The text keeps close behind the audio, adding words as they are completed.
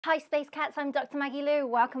Hi Space Cats, I'm Dr. Maggie Lou.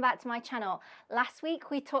 Welcome back to my channel. Last week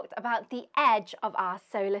we talked about the edge of our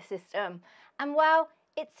solar system. And well,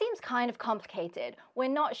 it seems kind of complicated. We're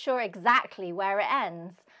not sure exactly where it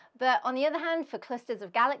ends. But on the other hand, for clusters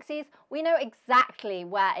of galaxies, we know exactly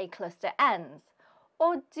where a cluster ends.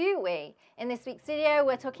 Or do we? In this week's video,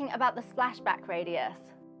 we're talking about the splashback radius.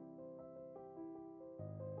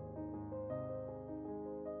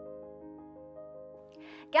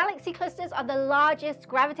 Galaxy clusters are the largest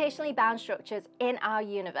gravitationally bound structures in our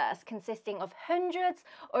universe, consisting of hundreds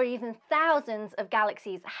or even thousands of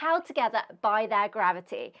galaxies held together by their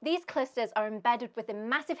gravity. These clusters are embedded within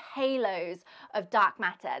massive halos of dark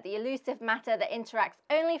matter, the elusive matter that interacts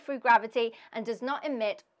only through gravity and does not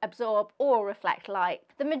emit, absorb or reflect light.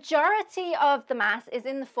 The majority of the mass is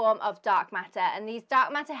in the form of dark matter, and these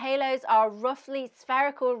dark matter halos are roughly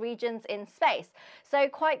spherical regions in space. So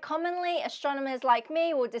quite commonly astronomers like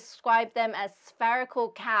me will describe them as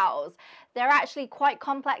spherical cows. They're actually quite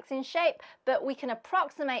complex in shape, but we can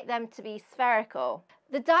approximate them to be spherical.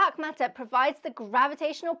 The dark matter provides the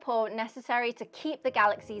gravitational pull necessary to keep the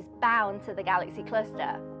galaxies bound to the galaxy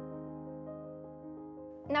cluster.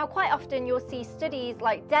 Now, quite often you'll see studies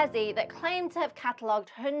like DESI that claim to have catalogued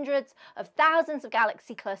hundreds of thousands of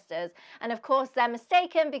galaxy clusters, and of course they're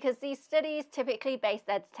mistaken because these studies typically base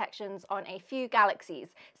their detections on a few galaxies,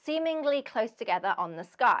 seemingly close together on the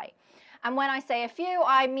sky. And when I say a few,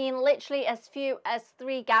 I mean literally as few as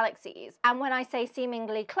 3 galaxies. And when I say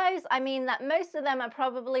seemingly close, I mean that most of them are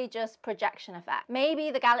probably just projection effect.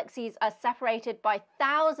 Maybe the galaxies are separated by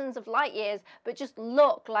thousands of light years, but just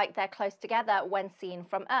look like they're close together when seen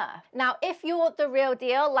from Earth. Now, if you're the real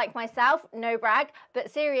deal, like myself, no brag,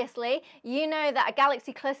 but seriously, you know that a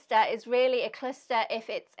galaxy cluster is really a cluster if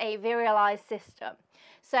it's a virialized system.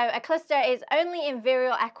 So a cluster is only in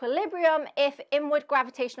virial equilibrium if inward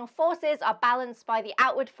gravitational forces are balanced by the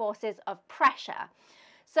outward forces of pressure.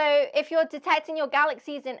 So if you're detecting your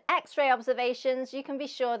galaxies in X-ray observations, you can be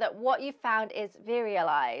sure that what you found is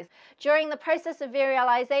virialized. During the process of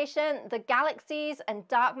virialization, the galaxies and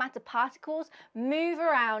dark matter particles move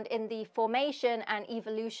around in the formation and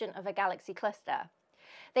evolution of a galaxy cluster.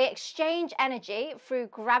 They exchange energy through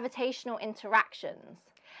gravitational interactions.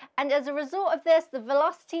 And as a result of this, the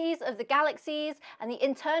velocities of the galaxies and the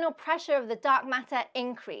internal pressure of the dark matter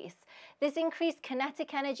increase. This increased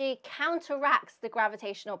kinetic energy counteracts the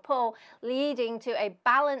gravitational pull, leading to a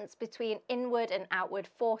balance between inward and outward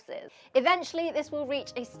forces. Eventually, this will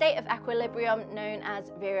reach a state of equilibrium known as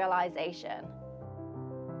virialization.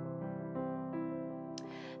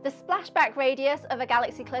 The splashback radius of a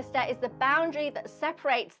galaxy cluster is the boundary that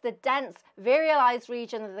separates the dense, virialized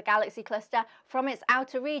region of the galaxy cluster from its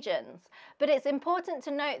outer regions. But it's important to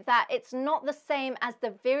note that it's not the same as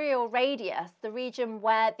the virial radius, the region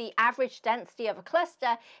where the average density of a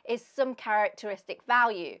cluster is some characteristic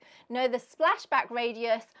value. No, the splashback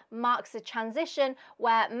radius marks a transition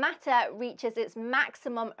where matter reaches its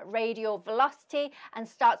maximum radial velocity and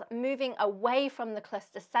starts moving away from the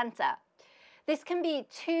cluster center. This can be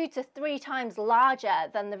 2 to 3 times larger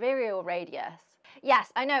than the virial radius.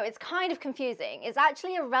 Yes, I know, it's kind of confusing. It's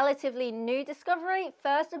actually a relatively new discovery,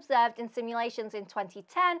 first observed in simulations in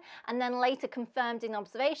 2010 and then later confirmed in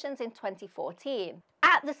observations in 2014.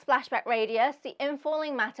 At the splashback radius, the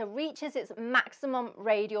infalling matter reaches its maximum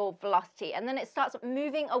radial velocity and then it starts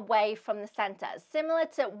moving away from the center, similar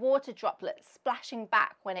to water droplets splashing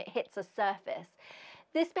back when it hits a surface.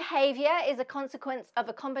 This behavior is a consequence of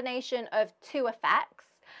a combination of 2 effects: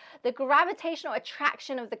 the gravitational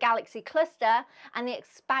attraction of the galaxy cluster and the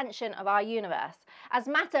expansion of our universe. As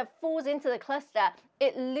matter falls into the cluster,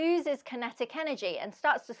 it loses kinetic energy and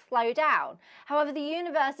starts to slow down. However, the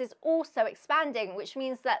universe is also expanding, which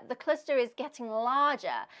means that the cluster is getting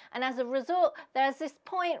larger. And as a result, there's this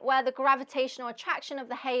point where the gravitational attraction of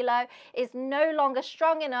the halo is no longer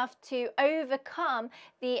strong enough to overcome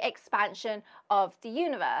the expansion of the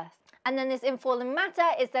universe. And then this infalling matter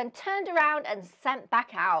is then turned around and sent back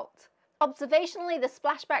out. Observationally, the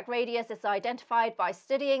splashback radius is identified by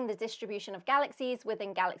studying the distribution of galaxies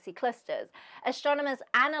within galaxy clusters. Astronomers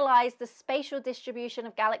analyze the spatial distribution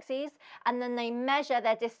of galaxies and then they measure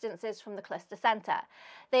their distances from the cluster center.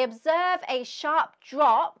 They observe a sharp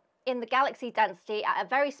drop in the galaxy density at a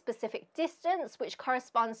very specific distance, which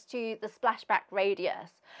corresponds to the splashback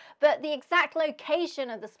radius. But the exact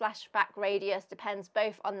location of the splashback radius depends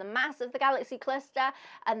both on the mass of the galaxy cluster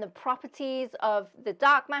and the properties of the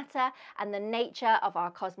dark matter and the nature of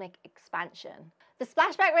our cosmic expansion. The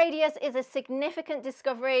splashback radius is a significant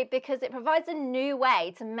discovery because it provides a new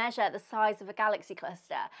way to measure the size of a galaxy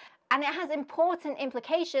cluster, and it has important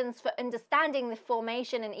implications for understanding the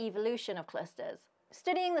formation and evolution of clusters.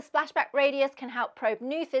 Studying the splashback radius can help probe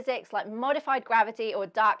new physics like modified gravity or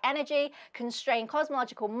dark energy, constrain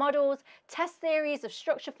cosmological models, test theories of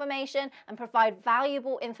structure formation, and provide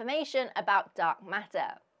valuable information about dark matter.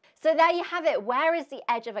 So there you have it. Where is the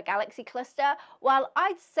edge of a galaxy cluster? Well,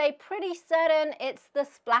 I'd say pretty certain it's the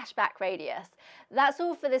splashback radius. That's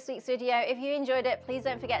all for this week's video. If you enjoyed it, please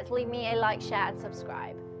don't forget to leave me a like, share, and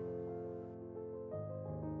subscribe.